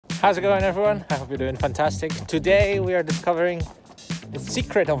How's it going, everyone? I hope you're doing fantastic. Today we are discovering the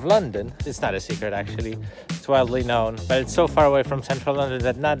secret of London. It's not a secret, actually. It's widely known, but it's so far away from central London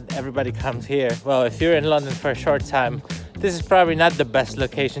that not everybody comes here. Well, if you're in London for a short time, this is probably not the best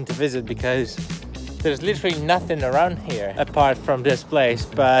location to visit because there's literally nothing around here apart from this place,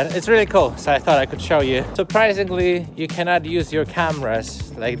 but it's really cool, so I thought I could show you. Surprisingly, you cannot use your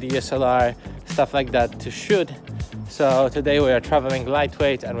cameras like DSLR, stuff like that to shoot. So today we are traveling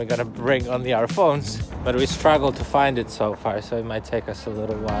lightweight and we're gonna bring only our phones, but we struggled to find it so far, so it might take us a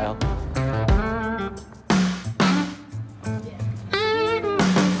little while.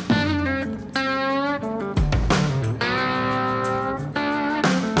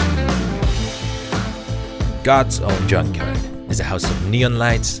 God's Own Junkyard is a house of neon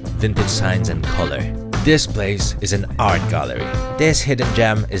lights, vintage signs and color. This place is an art gallery. This hidden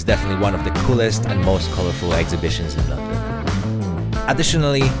gem is definitely one of the coolest and most colorful exhibitions in London.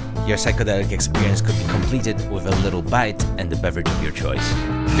 Additionally, your psychedelic experience could be completed with a little bite and the beverage of your choice.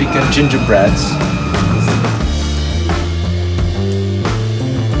 Vegan gingerbreads.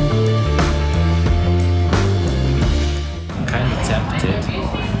 I'm kind of tempted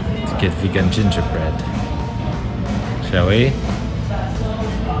to get vegan gingerbread. Shall we?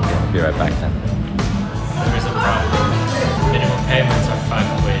 Be right back then. There is a problem. Minimum payments are £5.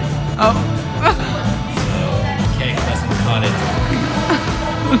 Oh. So the cake doesn't cut it.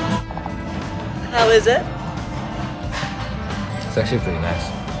 How is it? It's actually pretty nice.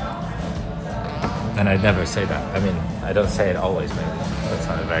 And I'd never say that. I mean, I don't say it always, maybe. That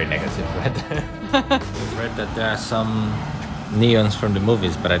sounded very negative, but I've read that there are some neons from the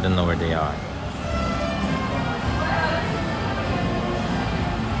movies, but I don't know where they are.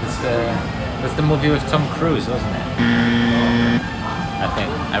 That's the movie with Tom Cruise, wasn't it? I think.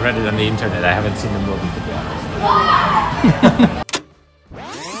 I read it on the internet. I haven't seen the movie, to be honest.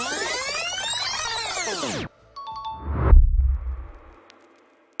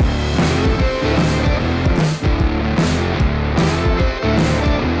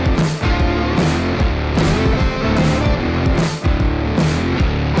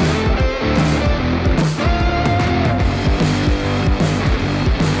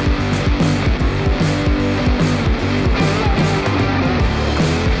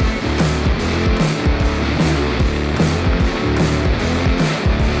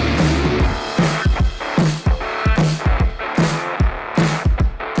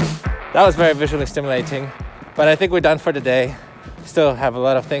 That was very visually stimulating, but I think we're done for the day. Still have a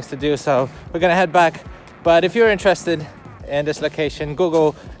lot of things to do, so we're gonna head back. But if you're interested in this location,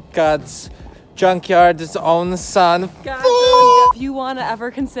 Google God's Junkyard's own son. If you want to ever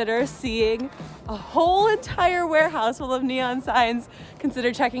consider seeing a whole entire warehouse full of neon signs,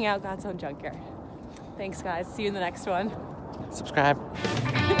 consider checking out God's Own Junkyard. Thanks, guys. See you in the next one. Subscribe.